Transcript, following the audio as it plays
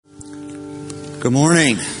Good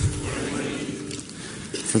morning.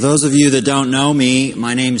 For those of you that don't know me,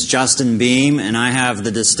 my name's Justin Beam, and I have the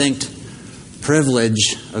distinct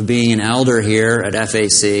privilege of being an elder here at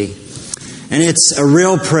FAC. And it's a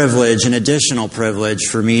real privilege, an additional privilege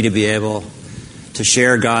for me to be able to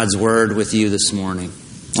share God's Word with you this morning.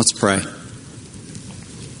 Let's pray.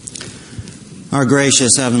 Our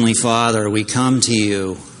gracious Heavenly Father, we come to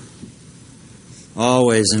you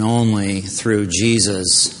always and only through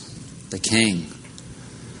Jesus, the King,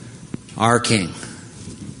 our King.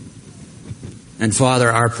 And Father,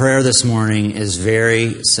 our prayer this morning is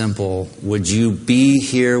very simple. Would you be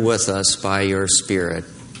here with us by your Spirit,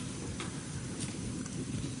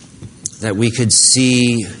 that we could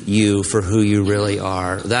see you for who you really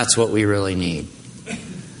are? That's what we really need.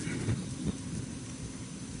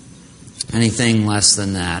 Anything less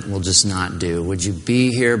than that will just not do. Would you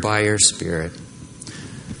be here by your Spirit?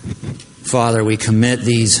 Father, we commit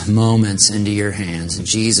these moments into your hands. In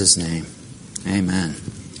Jesus' name, amen.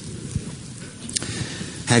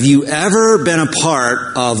 Have you ever been a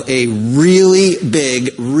part of a really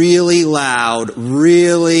big, really loud,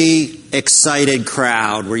 really excited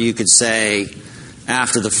crowd where you could say,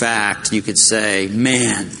 after the fact, you could say,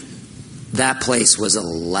 man, that place was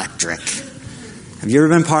electric? Have you ever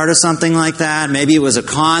been part of something like that? Maybe it was a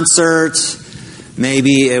concert.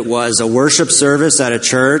 Maybe it was a worship service at a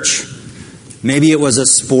church. Maybe it was a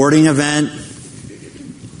sporting event.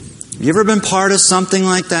 Have you ever been part of something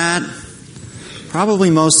like that?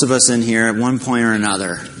 Probably most of us in here at one point or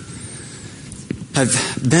another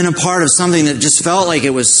have been a part of something that just felt like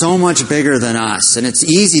it was so much bigger than us. And it's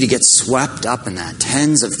easy to get swept up in that.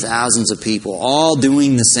 Tens of thousands of people all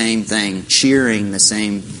doing the same thing, cheering the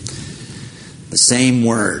same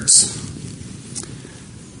words.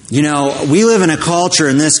 You know, we live in a culture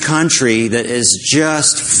in this country that is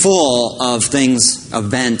just full of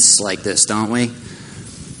events like this, don't we?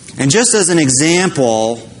 And just as an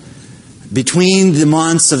example, between the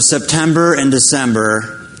months of September and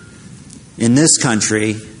December in this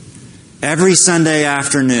country, every Sunday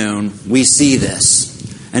afternoon we see this.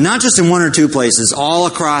 And not just in one or two places, all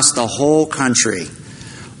across the whole country.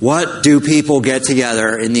 What do people get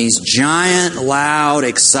together in these giant, loud,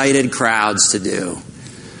 excited crowds to do?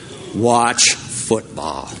 Watch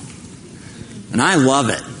football. And I love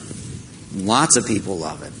it. Lots of people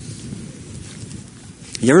love it.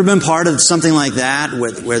 You ever been part of something like that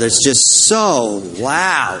where it's just so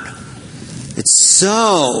loud? It's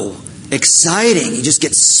so exciting. You just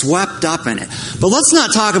get swept up in it. But let's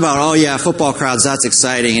not talk about, oh yeah, football crowds, that's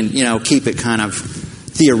exciting, and keep it kind of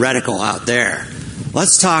theoretical out there.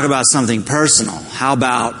 Let's talk about something personal. How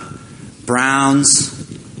about Browns,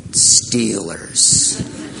 Steelers?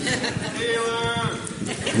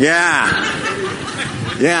 Yeah,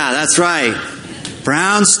 that's right.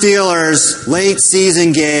 Browns, Steelers, late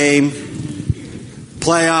season game,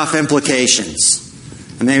 playoff implications.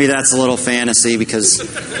 And maybe that's a little fantasy because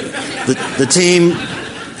the team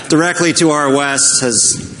directly to our west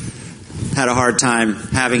has had a hard time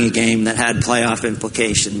having a game that had playoff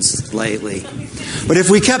implications lately. But if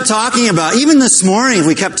we kept talking about, even this morning, if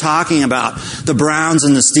we kept talking about the Browns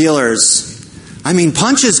and the Steelers,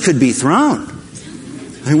 punches could be thrown.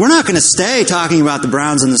 We're not going to stay talking about the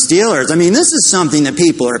Browns and the Steelers. This is something that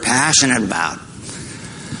people are passionate about.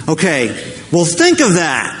 Okay, well, think of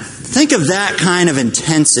that. Think of that kind of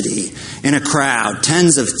intensity in a crowd,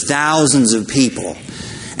 tens of thousands of people.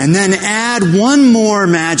 And then add one more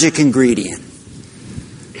magic ingredient.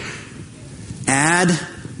 Add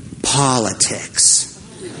politics.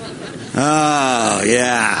 Oh,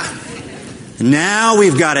 yeah. Now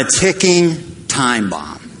we've got a ticking time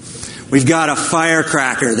bomb. We've got a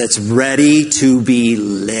firecracker that's ready to be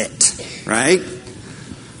lit, right?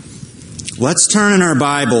 Let's turn in our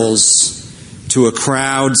Bibles to a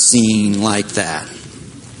crowd scene like that.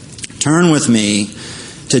 Turn with me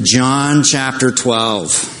to John chapter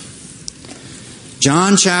 12.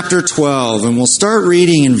 John chapter 12, and we'll start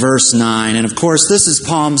reading in verse 9. And of course, this is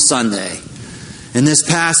Palm Sunday. And this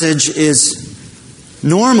passage is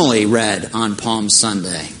normally read on Palm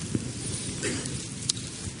Sunday.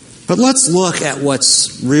 But let's look at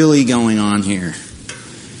what's really going on here.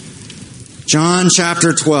 John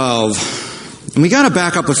chapter 12. And we got to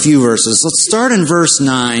back up a few verses. Let's start in verse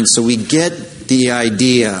 9 so we get the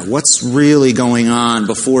idea. What's really going on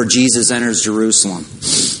before Jesus enters Jerusalem?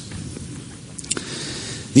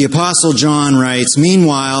 The Apostle John writes,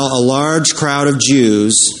 "Meanwhile, a large crowd of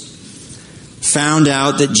Jews found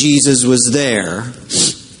out that Jesus was there,"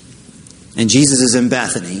 and Jesus is in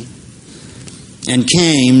Bethany, "and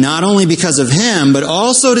came not only because of him, but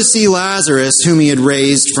also to see Lazarus, whom he had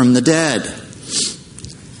raised from the dead."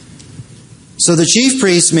 So the chief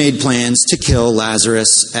priests made plans to kill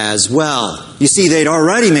Lazarus as well. You see, they'd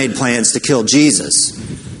already made plans to kill Jesus.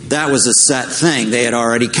 That was a set thing. They had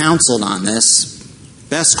already counseled on this.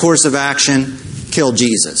 Best course of action, kill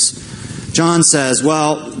Jesus. John says,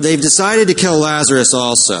 well, they've decided to kill Lazarus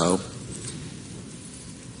also.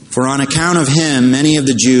 For on account of him, many of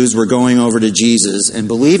the Jews were going over to Jesus and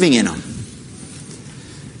believing in him.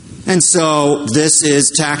 And so this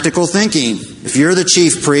is tactical thinking. If you're the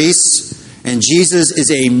chief priests and Jesus is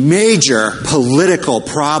a major political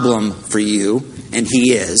problem for you, and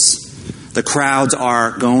he is, the crowds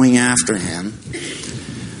are going after him,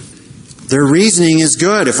 their reasoning is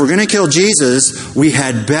good. If we're going to kill Jesus, we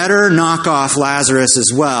had better knock off Lazarus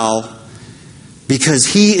as well, because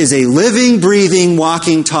he is a living, breathing,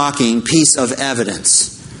 walking, talking piece of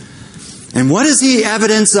evidence. And what is he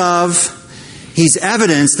evidence of? He's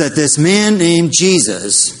evidence that this man named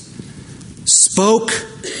Jesus spoke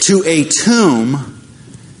to a tomb,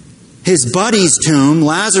 his buddy's tomb,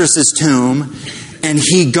 Lazarus' tomb, and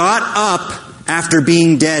he got up after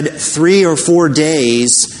being dead 3 or 4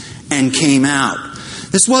 days and came out.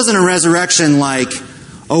 This wasn't a resurrection like,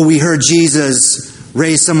 oh, we heard Jesus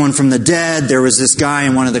raise someone from the dead. There was this guy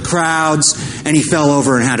in one of the crowds, and he fell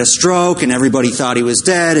over and had a stroke, and everybody thought he was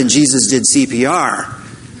dead, and Jesus did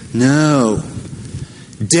CPR. No.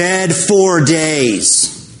 Dead 4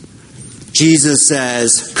 days. Jesus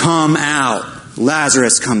says, come out.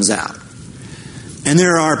 Lazarus comes out. And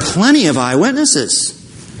there are plenty of eyewitnesses.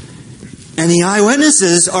 And the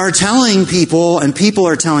eyewitnesses are telling people, and people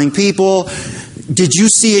are telling people, did you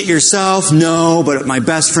see it yourself? No, but my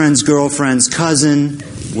best friend's girlfriend's cousin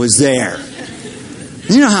was there.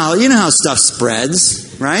 You know how stuff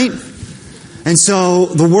spreads, right? And so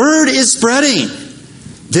the word is spreading.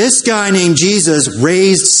 This guy named Jesus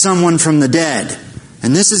raised someone from the dead.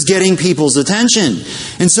 And this is getting people's attention.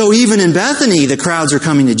 And so even in Bethany, the crowds are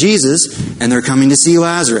coming to Jesus, and they're coming to see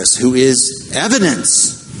Lazarus, who is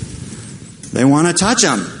evidence. They want to touch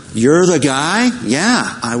him. You're the guy?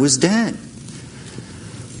 Yeah, I was dead.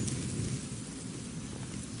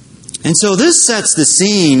 And so this sets the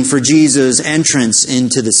scene for Jesus' entrance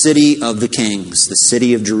into the city of the kings, the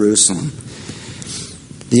city of Jerusalem.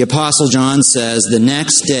 The Apostle John says, the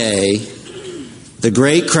next day, the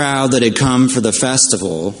great crowd that had come for the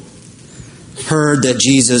festival heard that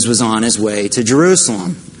Jesus was on his way to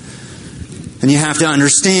Jerusalem. And you have to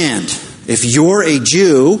understand, if you're a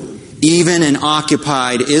Jew, even in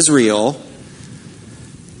occupied Israel,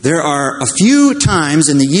 there are a few times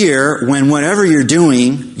in the year when whatever you're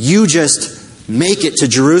doing, you just make it to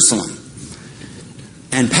Jerusalem.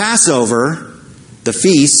 And Passover, the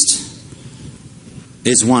feast,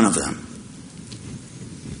 is one of them.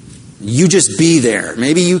 You just be there.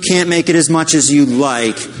 Maybe you can't make it as much as you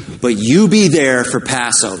like, but you be there for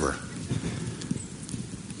Passover.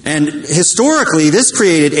 And historically, this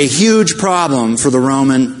created a huge problem for the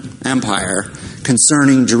Roman Empire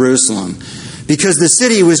concerning Jerusalem, because the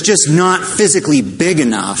city was just not physically big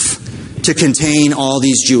enough to contain all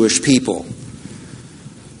these Jewish people.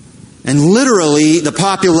 And literally, the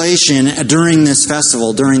population during this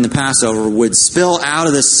festival, during the Passover, would spill out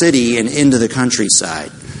of the city and into the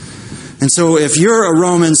countryside. And so if you're a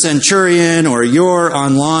Roman centurion or you're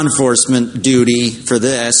on law enforcement duty for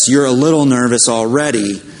this, you're a little nervous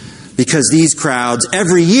already, because these crowds,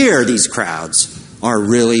 every year these crowds are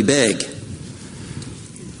really big.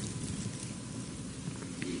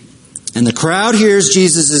 And the crowd hears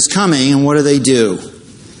Jesus is coming, and what do?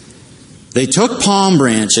 They took palm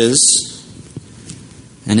branches,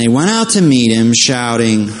 and they went out to meet him,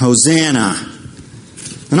 shouting, Hosanna.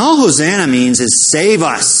 And all Hosanna means is save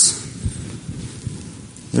us.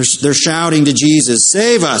 They're shouting to Jesus,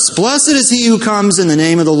 save us. Blessed is he who comes in the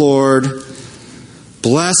name of the Lord.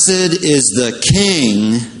 Blessed is the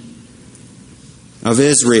King of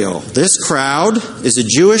Israel. This crowd is a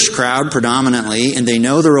Jewish crowd predominantly, and they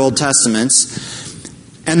know their Old Testaments.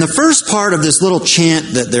 And the first part of this little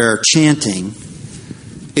chant that they're chanting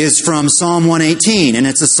is from Psalm 118, and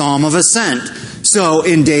it's a psalm of ascent. So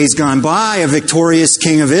in days gone by, a victorious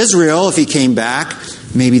king of Israel, if he came back,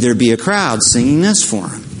 maybe there'd be a crowd singing this for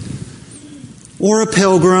him. Or a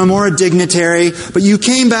pilgrim, or a dignitary. But you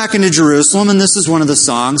came back into Jerusalem, and this is one of the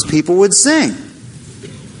songs people would sing.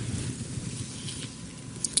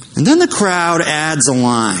 And then the crowd adds a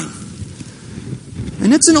line.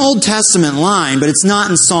 And it's an Old Testament line, but it's not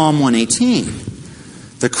in Psalm 118.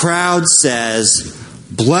 The crowd says,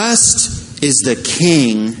 blessed is the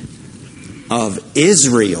King of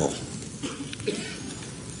Israel.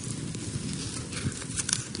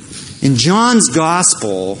 In John's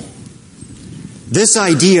Gospel, this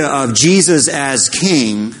idea of Jesus as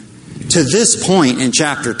king to this point in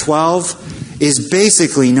chapter 12 is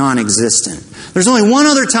basically non-existent. There's only one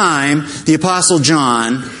other time the Apostle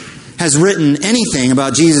John has written anything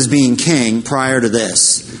about Jesus being king prior to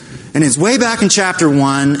this. And it's way back in chapter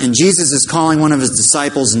 1, and Jesus is calling one of his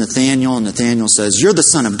disciples, Nathanael, and Nathanael says, "You're the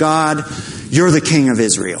Son of God, you're the King of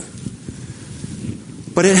Israel."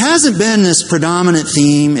 But it hasn't been this predominant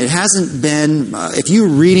theme. It hasn't been, if you're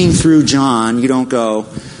reading through John, you don't go,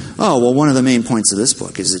 "Oh, well, one of the main points of this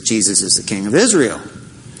book is that Jesus is the King of Israel."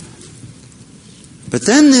 But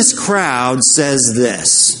then this crowd says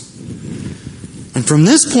this. And from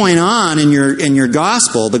this point on in your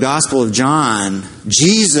gospel, the Gospel of John,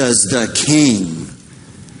 Jesus the King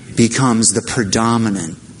becomes the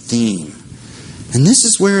predominant theme. And this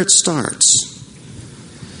is where it starts.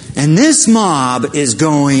 And this mob is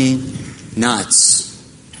going nuts.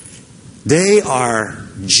 They are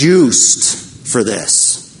juiced for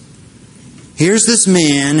this. Here's this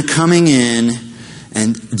man coming in,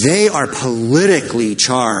 and they are politically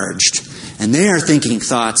charged. And they are thinking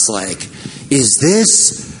thoughts like, is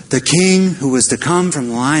this the king who was to come from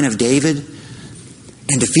the line of David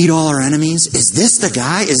and defeat all our enemies? Is this the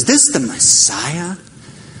guy? Is this the Messiah?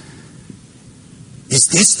 Is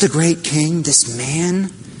this the great king, this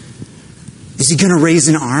man? Is he going to raise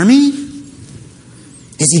an army?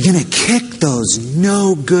 Is he going to kick those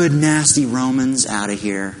no good, nasty Romans out of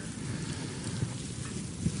here?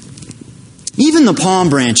 Even the palm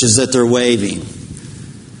branches that they're waving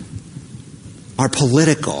are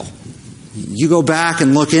political. You go back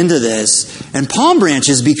and look into this, and palm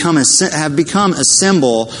branches have become a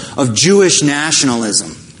symbol of Jewish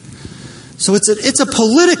nationalism. So it's a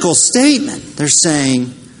political statement. They're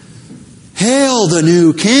saying, "Hail the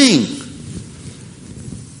new king."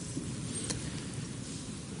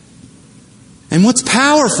 And what's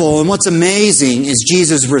powerful and what's amazing is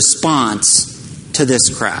Jesus' response to this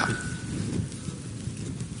crowd.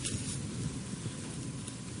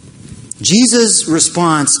 Jesus'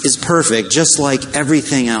 response is perfect, just like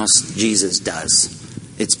everything else Jesus does.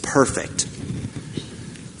 It's perfect.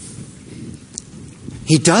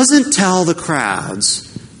 He doesn't tell the crowds,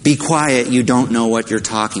 "Be quiet, you don't know what you're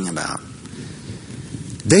talking about."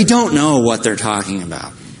 They don't know what they're talking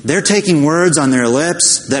about. They're taking words on their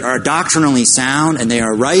lips that are doctrinally sound, and they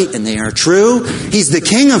are right, and they are true. He's the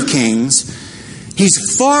King of Kings.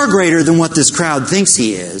 He's far greater than what this crowd thinks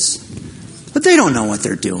he is. But they don't know what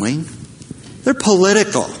they're doing. They're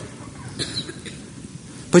political.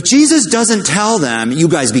 But Jesus doesn't tell them, "You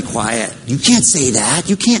guys be quiet. You can't say that.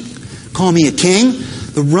 You can't call me a king."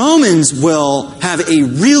 The Romans will have a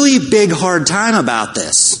really big hard time about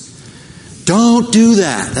this. Don't do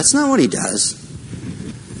that. That's not what he does.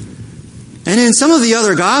 And in some of the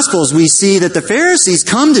other Gospels, we see that the Pharisees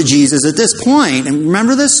come to Jesus at this point. And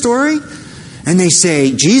remember this story? And they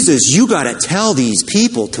say, "Jesus, you got to tell these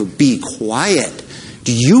people to be quiet.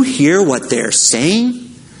 Do you hear what they're saying?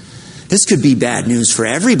 This could be bad news for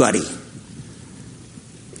everybody."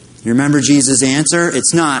 You remember Jesus' answer?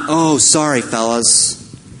 It's not, "Oh, sorry, fellas.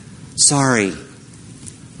 Sorry.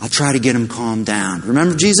 I'll try to get them calmed down."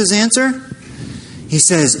 Remember Jesus' answer? He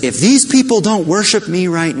says, "If these people don't worship me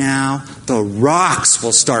right now, the rocks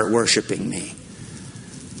will start worshiping me."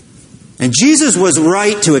 And Jesus was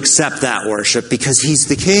right to accept that worship because he's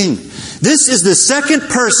the king. This is the second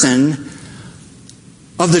person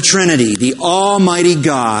of the Trinity, the Almighty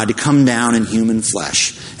God, come down in human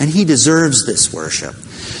flesh. And he deserves this worship.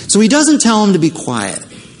 So he doesn't tell them to be quiet.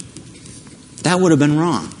 That would have been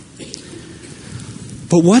wrong.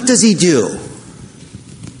 But what does he do?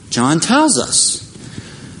 John tells us.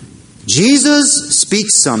 Jesus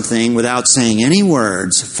speaks something without saying any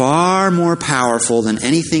words, far more powerful than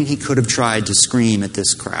anything he could have tried to scream at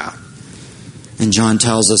this crowd. And John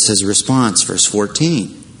tells us his response, verse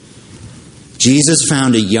 14. Jesus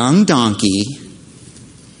found a young donkey,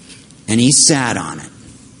 and he sat on it.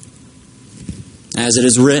 As it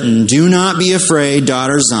is written, "Do not be afraid,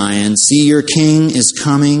 daughter Zion. See, your king is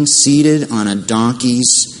coming, seated on a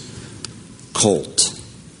donkey's colt."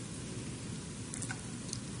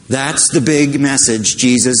 That's the big message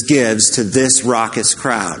Jesus gives to this raucous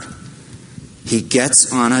crowd. He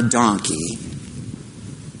gets on a donkey,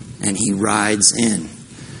 and he rides in.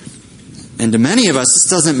 And to many of us, this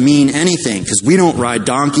doesn't mean anything because we don't ride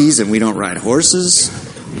donkeys and we don't ride horses.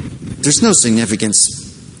 There's no significance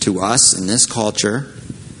to us in this culture.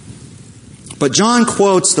 But John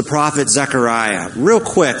quotes the prophet Zechariah. Real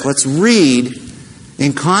quick, let's read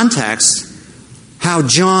in context how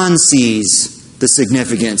John sees the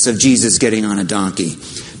significance of Jesus getting on a donkey.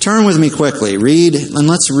 Turn with me quickly.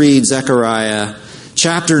 Let's read Zechariah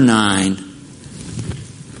chapter 9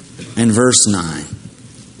 and verse 9.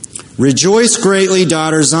 Rejoice greatly,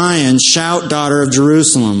 daughter Zion. Shout, daughter of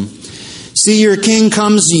Jerusalem. See, your king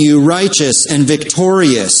comes to you, righteous and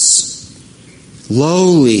victorious,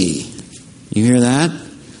 lowly. You hear that?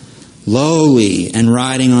 Lowly and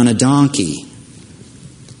riding on a donkey,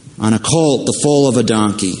 on a colt, the foal of a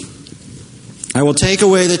donkey. I will take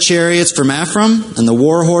away the chariots from Ephraim and the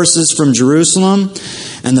war horses from Jerusalem,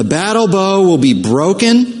 and the battle bow will be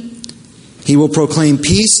broken. He will proclaim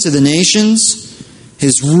peace to the nations.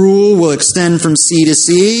 His rule will extend from sea to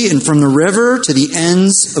sea and from the river to the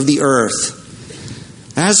ends of the earth.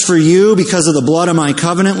 As for you, because of the blood of my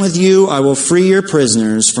covenant with you, I will free your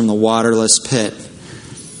prisoners from the waterless pit.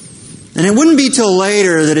 And it wouldn't be till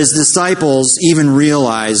later that his disciples even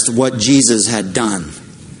realized what Jesus had done.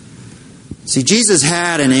 See, Jesus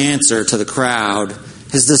had an answer to the crowd.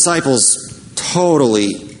 His disciples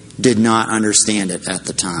totally did not understand it at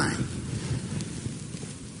the time.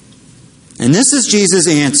 And this is Jesus'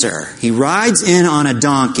 answer. He rides in on a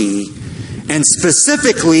donkey, and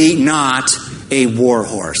specifically not a war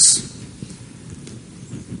horse.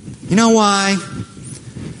 You know why?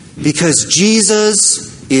 Because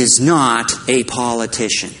Jesus is not a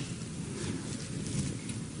politician.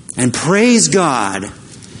 And praise God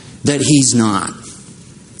that he's not.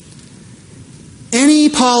 Any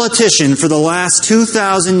politician for the last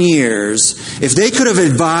 2,000 years, if they could have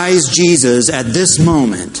advised Jesus at this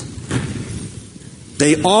moment,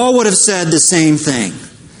 they all would have said the same thing.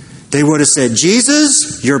 They would have said,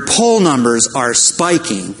 Jesus, your poll numbers are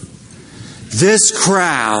spiking. This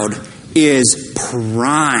crowd is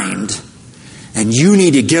primed, and you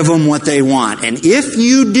need to give them what they want. And if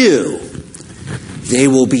you do, they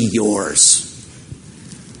will be yours.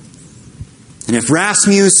 And if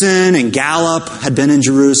Rasmussen and Gallup had been in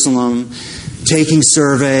Jerusalem, taking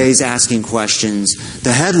surveys, asking questions,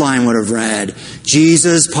 the headline would have read,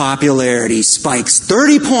 Jesus' popularity spikes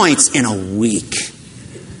 30 points in a week.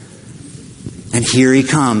 And here he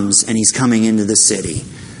comes, and he's coming into the city.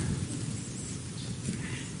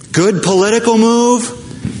 Good political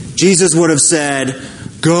move, Jesus would have said,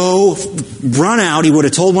 go, run out. He would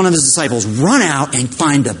have told one of his disciples, run out and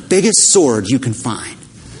find the biggest sword you can find.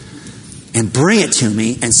 And bring it to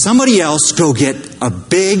me, and somebody else go get a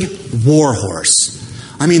big war horse.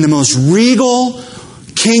 I mean, the most regal,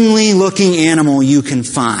 kingly-looking animal you can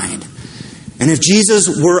find. And if Jesus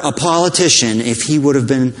were a politician, if he would have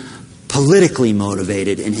been politically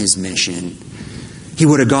motivated in his mission, he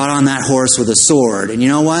would have got on that horse with a sword. And you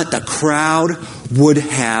know what? The crowd would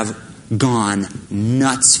have gone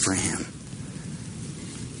nuts for him.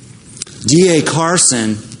 D.A.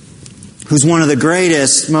 Carson, who's one of the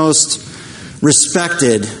greatest, most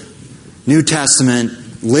respected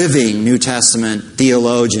living New Testament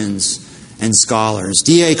theologians and scholars.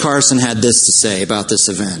 D.A. Carson had this to say about this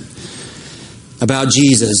event, about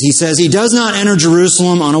Jesus. He says, he does not enter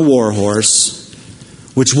Jerusalem on a war horse,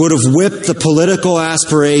 which would have whipped the political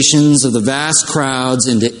aspirations of the vast crowds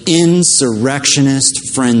into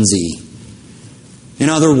insurrectionist frenzy. In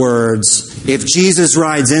other words, if Jesus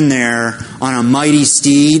rides in there on a mighty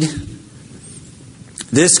steed,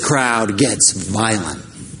 this crowd gets violent.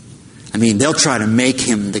 I mean, they'll try to make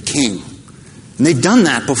him the king. And they've done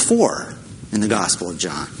that before in the Gospel of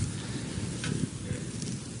John.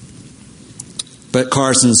 But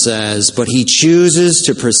Carson says, but he chooses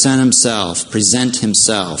to present himself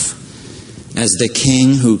as the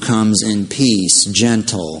king who comes in peace,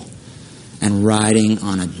 gentle, and riding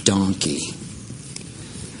on a donkey.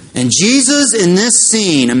 And Jesus in this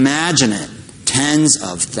scene, imagine it, tens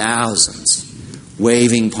of thousands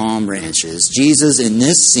waving palm branches. Jesus in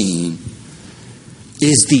this scene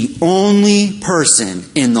is the only person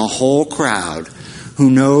in the whole crowd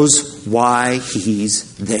who knows why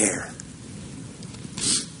he's there.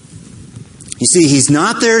 You see, he's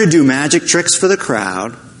not there to do magic tricks for the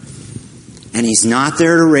crowd, and he's not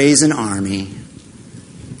there to raise an army,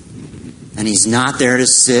 and he's not there to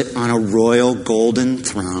sit on a royal golden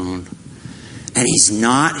throne, and he's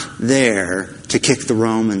not there to kick the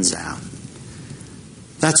Romans out.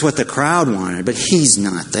 That's what the crowd wanted, but he's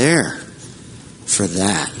not there for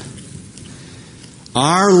that.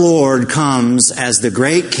 Our Lord comes as the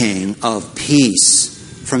great King of peace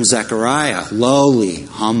from Zechariah, lowly,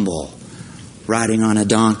 humble, riding on a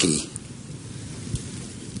donkey.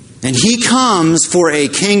 And he comes for a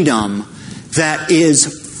kingdom that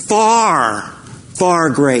is far,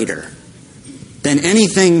 far greater than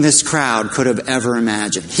anything this crowd could have ever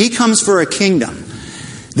imagined. He comes for a kingdom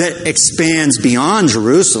that expands beyond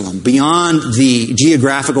Jerusalem, beyond the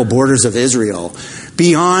geographical borders of Israel,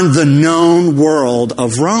 beyond the known world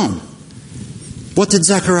of Rome. What did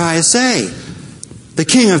Zechariah say? The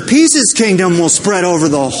King of Peace's kingdom will spread over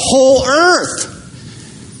the whole earth.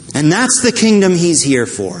 And that's the kingdom he's here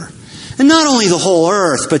for. And not only the whole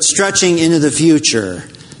earth, but stretching into the future,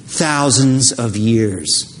 thousands of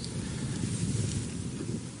years.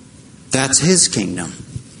 That's his kingdom.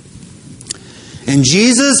 And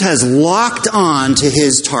Jesus has locked on to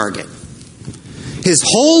his target. His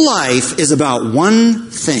whole life is about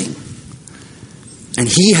one thing. And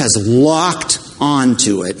he has locked on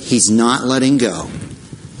to it. He's not letting go.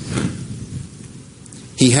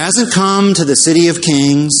 He hasn't come to the city of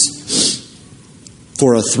kings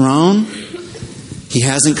for a throne. He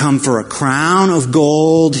hasn't come for a crown of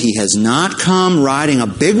gold. He has not come riding a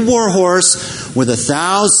big war horse with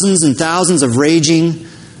thousands and thousands of raging,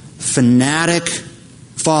 fanatic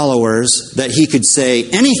followers that he could say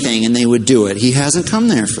anything and they would do it. He hasn't come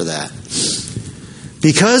there for that.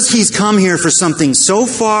 Because he's come here for something so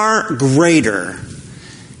far greater,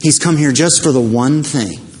 he's come here just for the one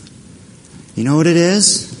thing. You know what it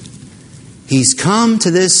is? He's come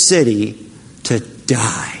to this city to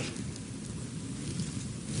die.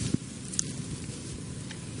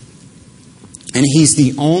 And he's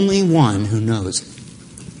the only one who knows it.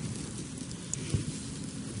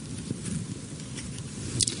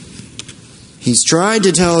 He's tried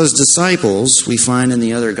to tell his disciples, we find in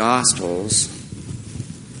the other Gospels,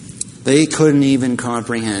 they couldn't even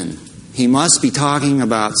comprehend. He must be talking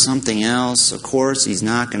about something else. Of course, he's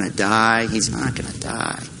not going to die. He's not going to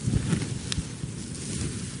die.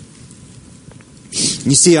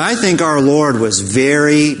 You see, I think our Lord was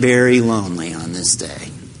very, very lonely on this day.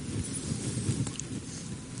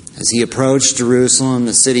 As he approached Jerusalem,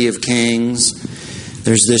 the city of kings,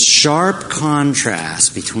 there's this sharp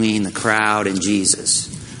contrast between the crowd and Jesus.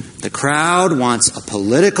 The crowd wants a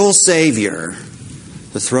political savior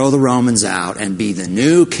to throw the Romans out and be the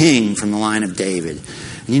new king from the line of David.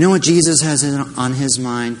 And you know what Jesus has on his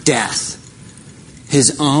mind? Death.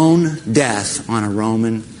 His own death on a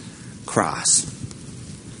Roman cross.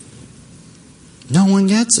 No one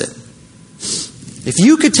gets it. If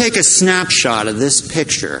you could take a snapshot of this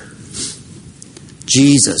picture,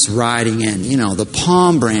 Jesus riding in, the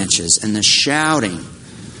palm branches and the shouting.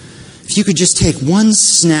 If you could just take one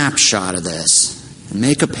snapshot of this and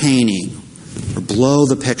make a painting or blow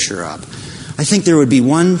the picture up, I think there would be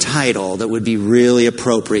one title that would be really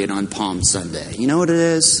appropriate on Palm Sunday. You know what it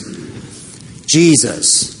is?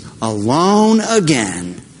 Jesus, alone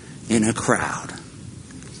again in a crowd.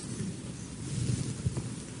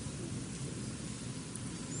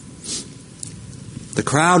 The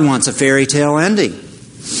crowd wants a fairy tale ending.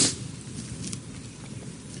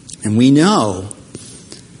 And we know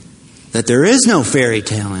that there is no fairy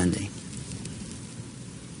tale ending.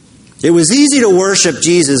 It was easy to worship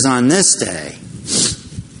Jesus on this day.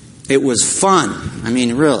 It was fun. I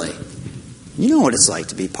mean, really. You know what it's like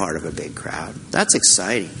to be part of a big crowd. That's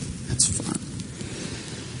exciting. That's fun.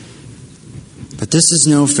 But this is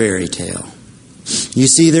no fairy tale. You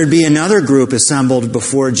see, there'd be another group assembled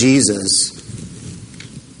before Jesus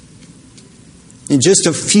in just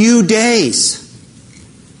a few days.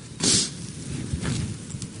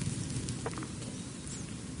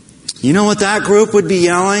 You know what that group would be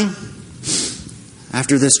yelling?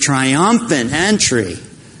 After this triumphant entry.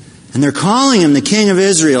 And they're calling him the King of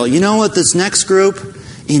Israel. You know what this next group,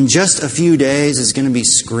 in just a few days, is going to be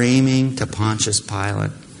screaming to Pontius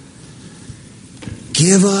Pilate?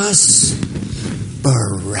 Give us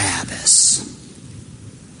Barabbas.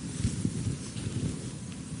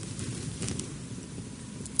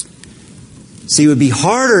 See, it would be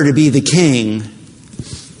harder to be the king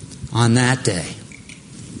on that day.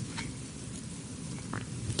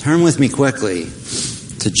 Turn with me quickly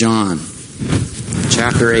to John,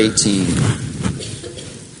 chapter 18.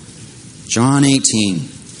 John 18.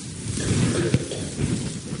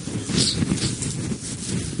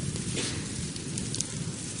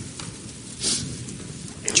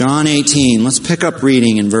 John 18. Let's pick up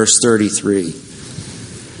reading in verse 33.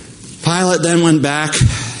 Pilate then went back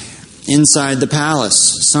inside the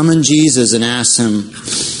palace, summoned Jesus and asked him.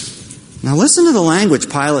 Now listen to the language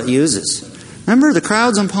Pilate uses. Remember the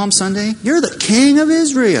crowds on Palm Sunday? You're the King of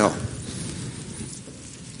Israel.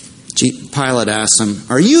 Pilate asked him,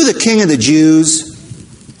 are you the King of the Jews?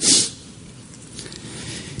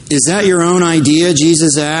 Is that your own idea,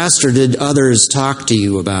 Jesus asked, or did others talk to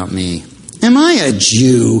you about me? Am I a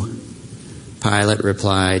Jew? Pilate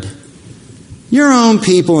replied. Your own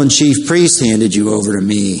people and chief priests handed you over to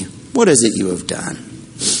me. What is it you have done?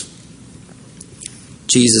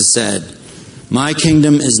 Jesus said, my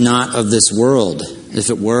kingdom is not of this world. If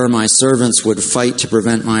it were, my servants would fight to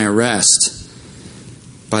prevent my arrest.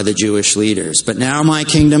 by the Jewish leaders. But now my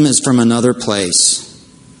kingdom is from another place.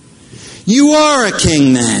 You are a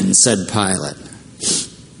king then, said Pilate.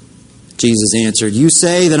 Jesus answered, you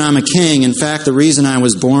say that I'm a king. In fact, the reason I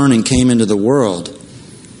was born and came into the world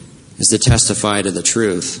is to testify to the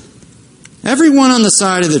truth. Everyone on the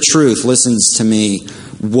side of the truth listens to me.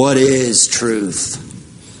 What is truth?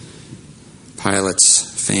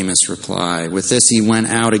 Pilate's famous reply. With this, he went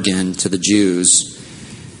out again to the Jews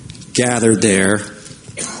gathered there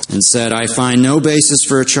and said, I find no basis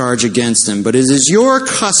for a charge against him, but it is your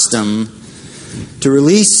custom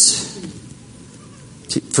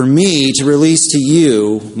for me to release to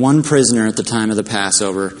you one prisoner at the time of the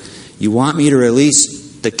Passover. You want me to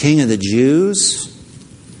release the king of the Jews?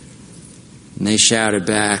 And they shouted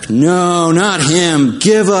back, no, not him.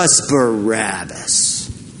 Give us Barabbas.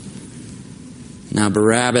 Now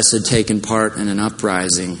Barabbas had taken part in an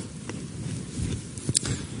uprising.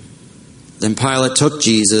 Then Pilate took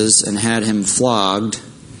Jesus and had him flogged.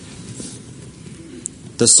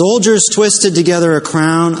 The soldiers twisted together a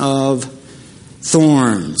crown of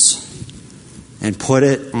thorns and put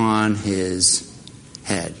it on his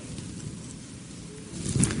head.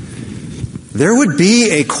 There would be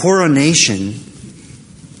a coronation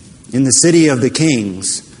in the city of the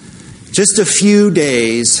kings just a few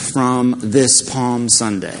days from this Palm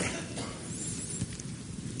Sunday.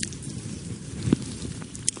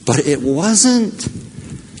 But it wasn't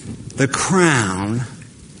the crown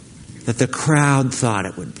that the crowd thought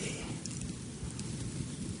it would be.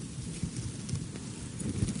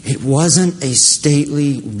 It wasn't a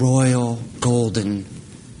stately, royal, golden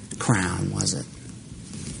crown, was it?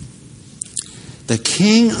 The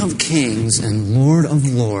King of Kings and Lord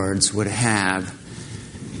of Lords would have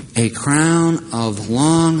a crown of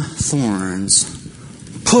long thorns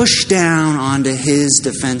pushed down onto his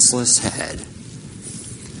defenseless head.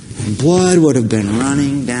 And blood would have been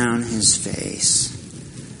running down his face.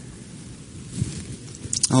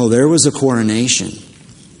 Oh, there was a coronation.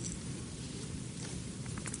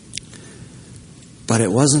 But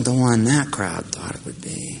it wasn't the one that crowd thought it would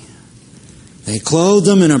be. They clothed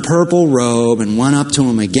him in a purple robe and went up to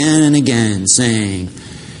him again and again, saying,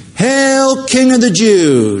 Hail, King of the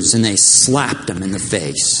Jews! And they slapped him in the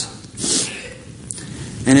face.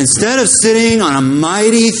 And instead of sitting on a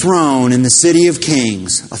mighty throne in the city of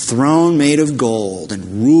kings, a throne made of gold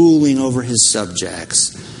and ruling over his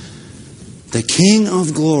subjects, the King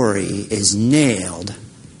of glory is nailed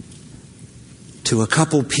to a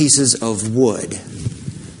couple pieces of wood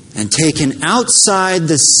and taken outside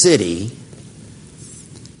the city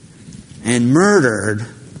and murdered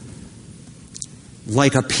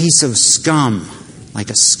like a piece of scum,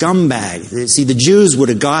 like a scumbag. See, the Jews would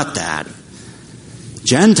have got that.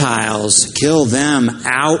 Gentiles, kill them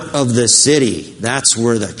out of the city. That's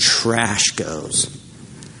where the trash goes.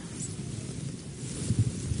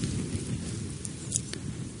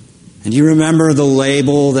 And you remember the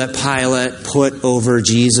label that Pilate put over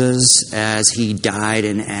Jesus as he died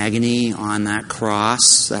in agony on that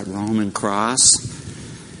cross, that Roman cross?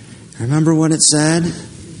 Remember what it said?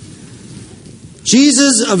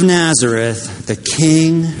 Jesus of Nazareth, the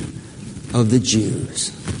King of the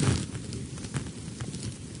Jews.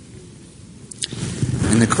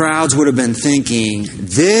 And the crowds would have been thinking,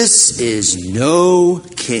 this is no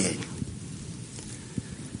king.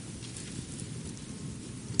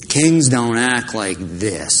 Kings don't act like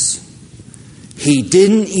this. He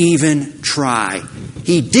didn't even try.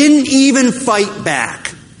 He didn't even fight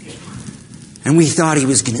back. And we thought he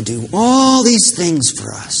was going to do all these things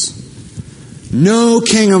for us. No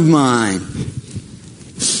king of mine.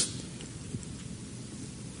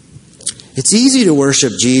 It's easy to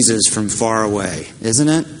worship Jesus from far away, isn't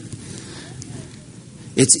it?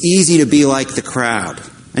 It's easy to be like the crowd.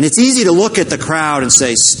 And it's easy to look at the crowd and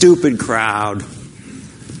say, stupid crowd.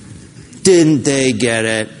 Didn't they get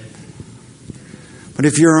it? But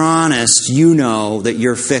if you're honest, you know that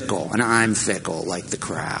you're fickle, and I'm fickle like the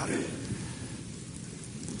crowd.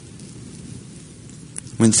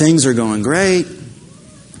 When things are going great,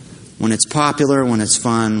 when it's popular, when it's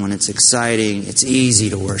fun, when it's exciting, it's easy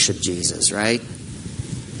to worship Jesus, right?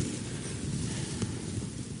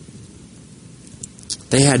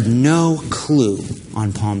 They had no clue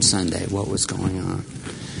on Palm Sunday what was going on.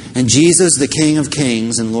 And Jesus, the King of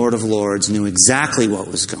Kings and Lord of Lords, knew exactly what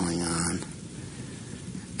was going on.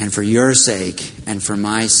 And for your sake and for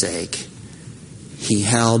my sake, he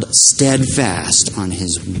held steadfast on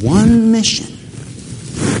his one mission.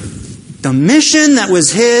 The mission that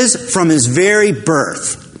was his from his very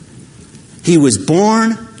birth. He was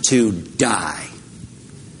born to die.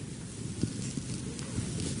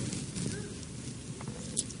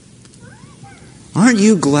 Aren't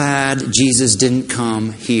you glad Jesus didn't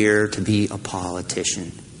come here to be a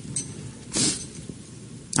politician?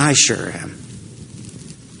 I sure am.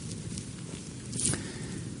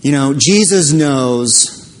 You know, Jesus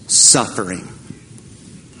knows suffering.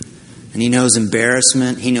 And he knows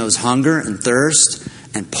embarrassment. He knows hunger and thirst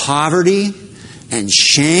and poverty and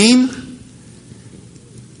shame.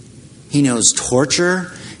 He knows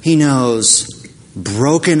torture. He knows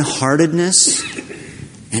brokenheartedness.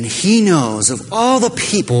 And he knows of all the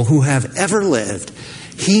people who have ever lived,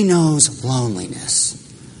 he knows loneliness.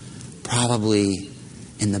 Probably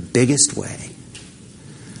in the biggest way.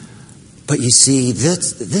 But you see,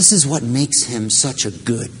 this is what makes him such a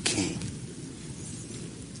good king.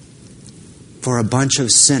 For a bunch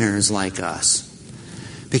of sinners like us.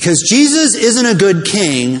 Because Jesus isn't a good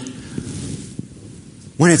king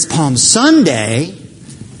when it's Palm Sunday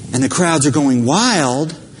and the crowds are going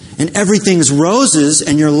wild and everything's roses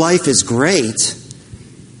and your life is great.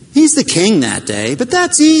 He's the king that day, but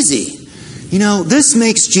that's easy. You know, this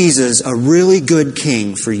makes Jesus a really good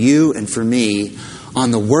king for you and for me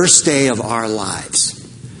on the worst day of our lives.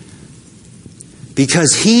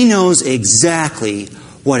 Because he knows exactly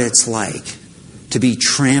what it's like to be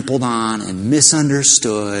trampled on and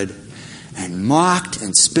misunderstood and mocked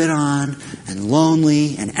and spit on and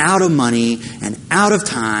lonely and out of money and out of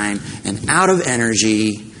time and out of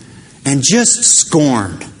energy and just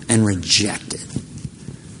scorned and rejected.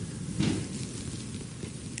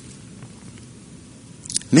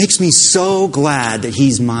 Makes me so glad that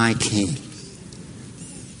he's my king.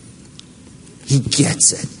 He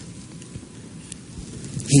gets it.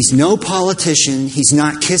 He's no politician. He's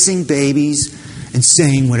not kissing babies and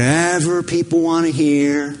saying whatever people want to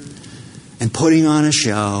hear and putting on a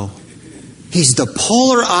show. He's the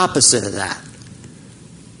polar opposite of that.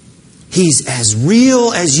 He's as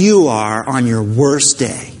real as you are on your worst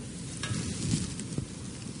day.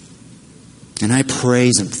 And I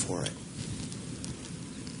praise him for it.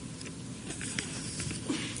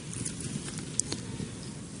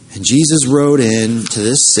 And Jesus rode into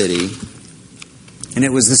this city, and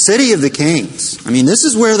it was the city of the kings. I mean, this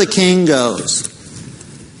is where the king goes.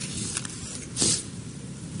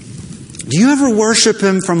 Do you ever worship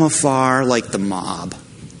him from afar like the mob?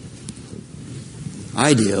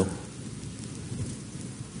 I do.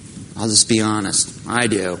 I'll just be honest. I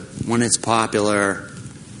do. When it's popular.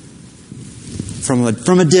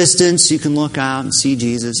 From a distance, you can look out and see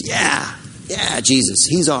Jesus. Yeah, Jesus.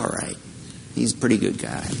 He's all right. He's a pretty good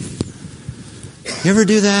guy. You ever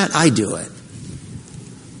do that? I do it.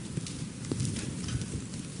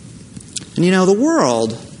 And you know, the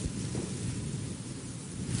world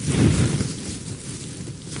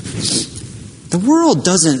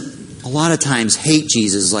doesn't a lot of times hate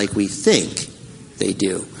Jesus like we think they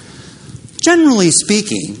do. Generally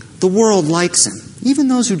speaking, the world likes him, even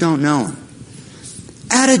those who don't know him.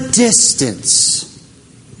 At a distance.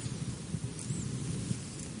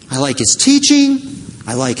 I like his teaching.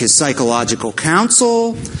 I like his psychological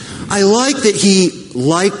counsel. I like that he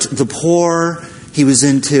liked the poor. He was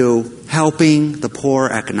into helping the poor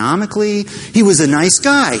economically. He was a nice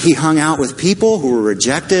guy. He hung out with people who were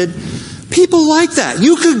rejected. People like that.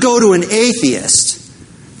 You could go to an atheist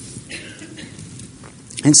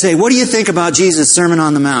and say, what do you think about Jesus' Sermon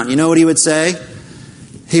on the Mount? You know what he would say?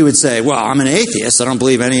 He would say, well, I'm an atheist. I don't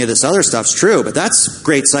believe any of this other stuff's true, but that's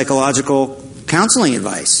great psychological counseling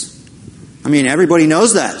advice. I mean, everybody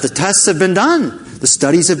knows that. The tests have been done. The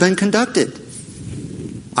studies have been conducted.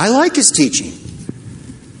 I like his teaching.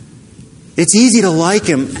 It's easy to like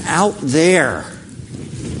him out there.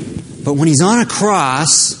 But when he's on a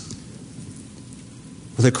cross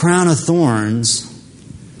with a crown of thorns,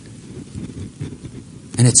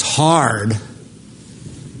 and it's harder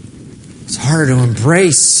to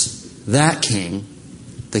embrace that king,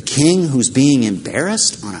 the king who's being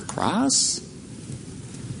embarrassed on a cross.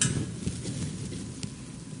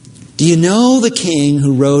 Do you know the king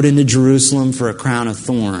who rode into Jerusalem for a crown of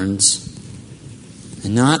thorns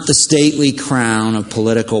and not the stately crown of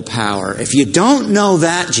political power? If you don't know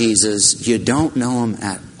that Jesus, you don't know him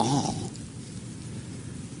at all.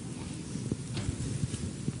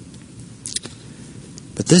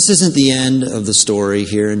 But this isn't the end of the story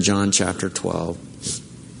here in John chapter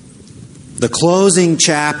 12. The closing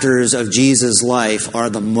chapters of Jesus' life are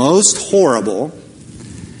the most horrible,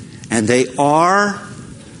 and they are,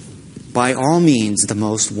 by all means, the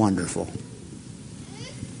most wonderful.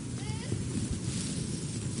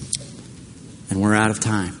 And we're out of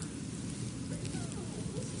time.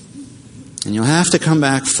 And you'll have to come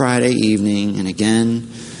back Friday evening and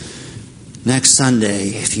again next Sunday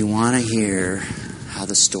if you want to hear how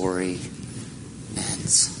the story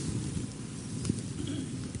ends.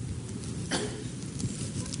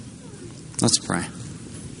 Let's pray.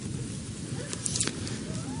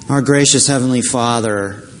 Our gracious Heavenly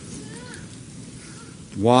Father,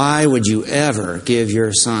 why would you ever give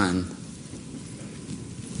your Son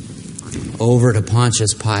over to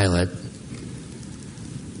Pontius Pilate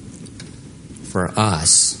for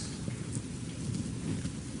us?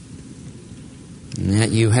 And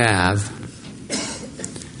yet you have.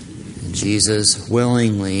 And Jesus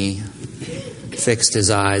willingly fixed his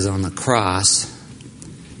eyes on the cross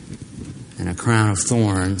and a crown of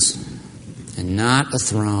thorns, and not a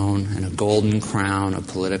throne and a golden crown of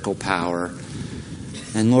political power.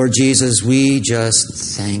 And Lord Jesus, we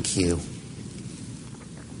just thank you.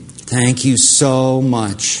 Thank you so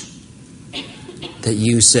much that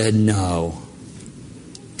you said no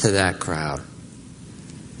to that crowd.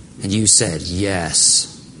 And you said yes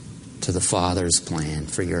to the Father's plan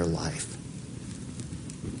for your life.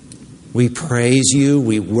 We praise you,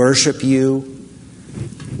 we worship you,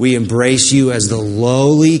 we embrace you as the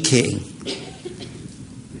lowly King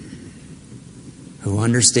who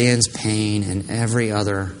understands pain and every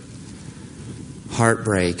other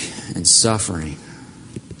heartbreak and suffering.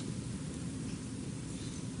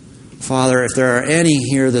 Father, if there are any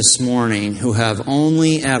here this morning who have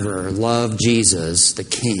only ever loved Jesus, the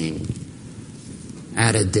King,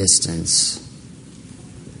 at a distance,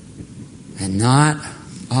 and not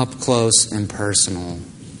up close and personal,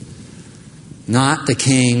 not the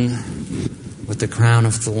King with the crown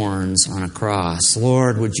of thorns on a cross,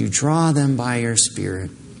 Lord, would you draw them by your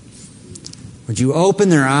Spirit? Would you open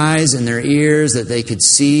their eyes and their ears that they could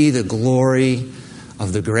see the glory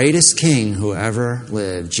of the greatest King who ever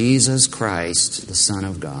lived, Jesus Christ, the Son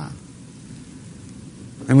of God.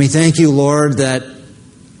 And we thank you, Lord, that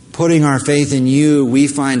putting our faith in you, we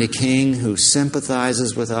find a King who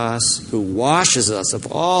sympathizes with us, who washes us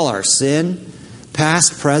of all our sin,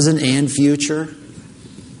 past, present, and future,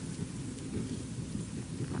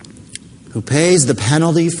 who pays the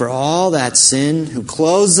penalty for all that sin, who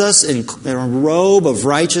clothes us in a robe of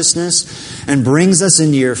righteousness and brings us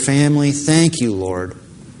into your family. Thank you, Lord.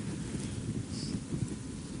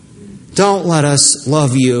 Don't let us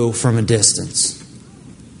love you from a distance.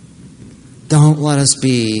 Don't let us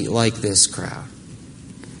be like this crowd.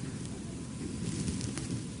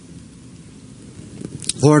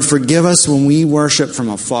 Lord, forgive us when we worship from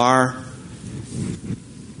afar.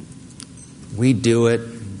 We do it.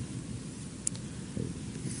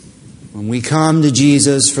 When we come to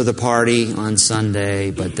Jesus for the party on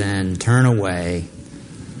Sunday, but then turn away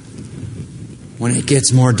when it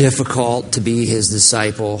gets more difficult to be his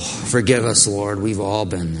disciple. Forgive us, Lord. We've all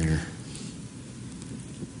been there.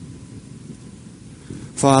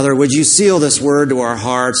 Father, would you seal this word to our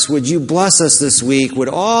hearts? Would you bless us this week? Would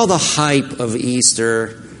all the hype of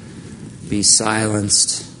Easter be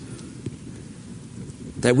silenced?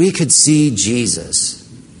 That we could see Jesus.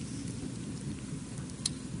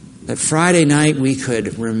 That Friday night we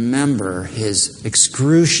could remember his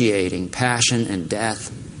excruciating passion and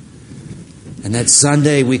death. And that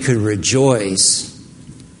Sunday we could rejoice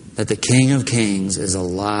that the King of Kings is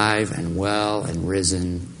alive and well and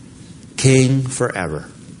risen, King forever.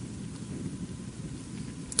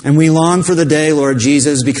 And we long for the day, Lord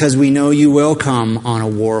Jesus, because we know you will come on a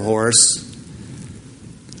war horse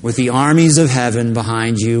with the armies of heaven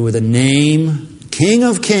behind you, with a name, King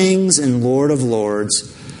of Kings and Lord of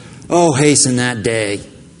Lords. Oh, hasten that day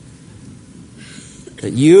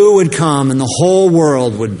that you would come and the whole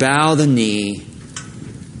world would bow the knee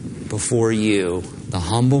before you, the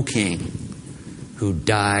humble King who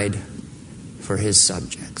died for his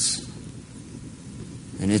subjects.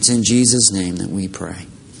 And it's in Jesus' name that we pray.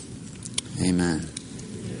 Amen.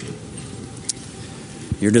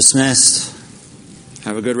 You're dismissed.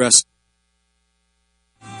 Have a good rest.